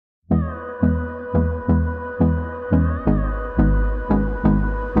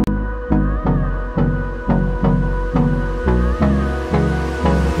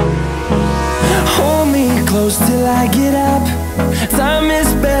close till I get up. Time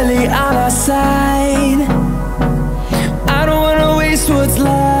is barely on our side. I don't wanna waste what's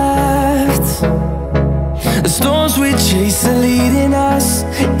left. The storms we chase are leading us,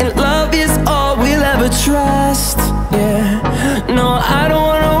 and love is all we'll ever trust. Yeah, no, I don't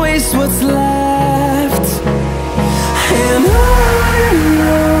wanna waste what's left. And on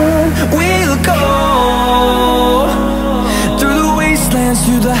we'll go, through the wastelands,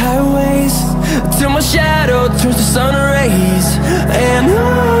 through the highways, till my shadow turns to sun rays. And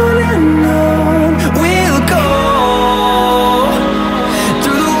on we'll go,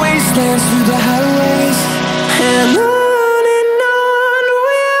 through the wastelands, through the highways, and on we'll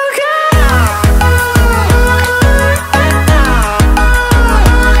go.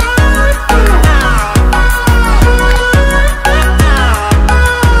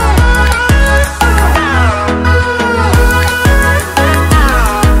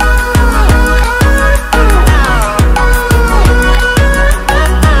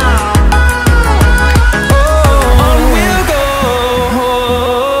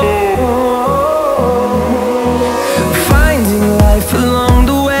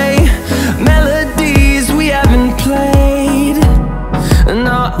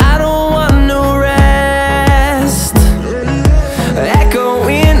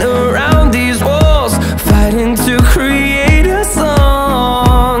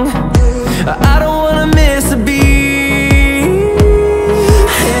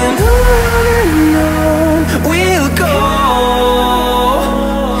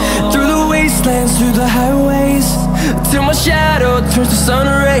 Through the highways, till my shadow turns to sun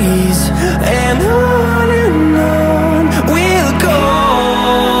rays. And on we'll go,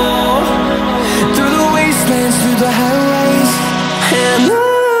 through the wastelands, through the highways, and on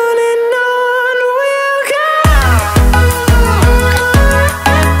we'll go.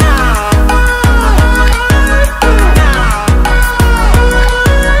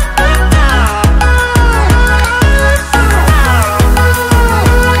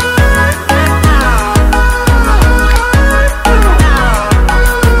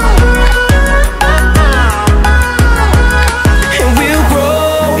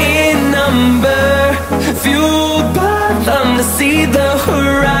 See the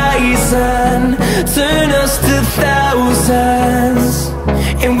horizon, turn us to thousands,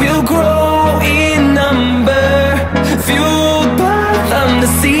 and we'll grow in number, fueled by them. To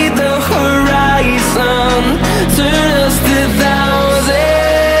see the horizon, turn us to thousands,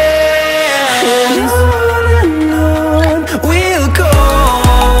 and on we'll go,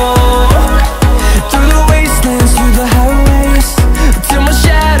 through the wastelands, through the highways, till my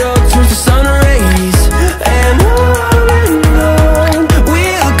shadow turns to sun rays. And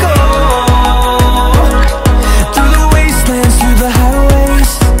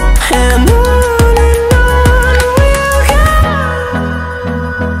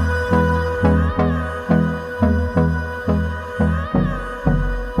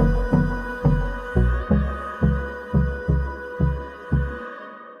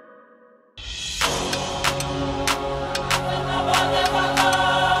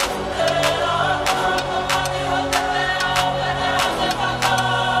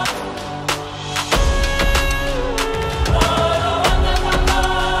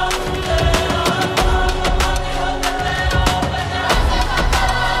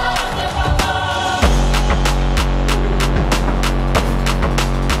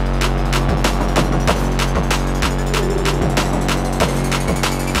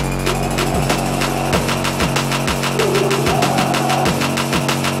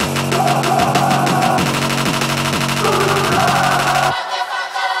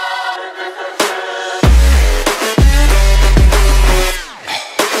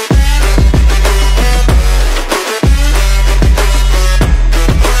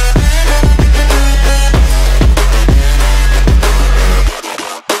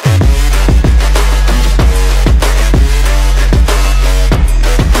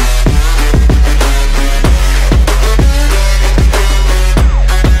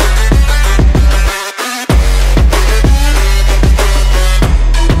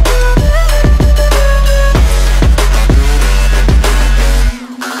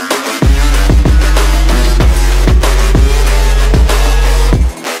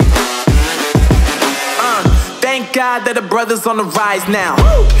God that the brothers on the rise now.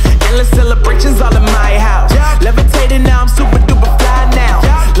 Endless celebrations all in my house. Levitating now, I'm super duper fly now.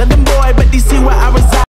 London boy, but DC where I reside.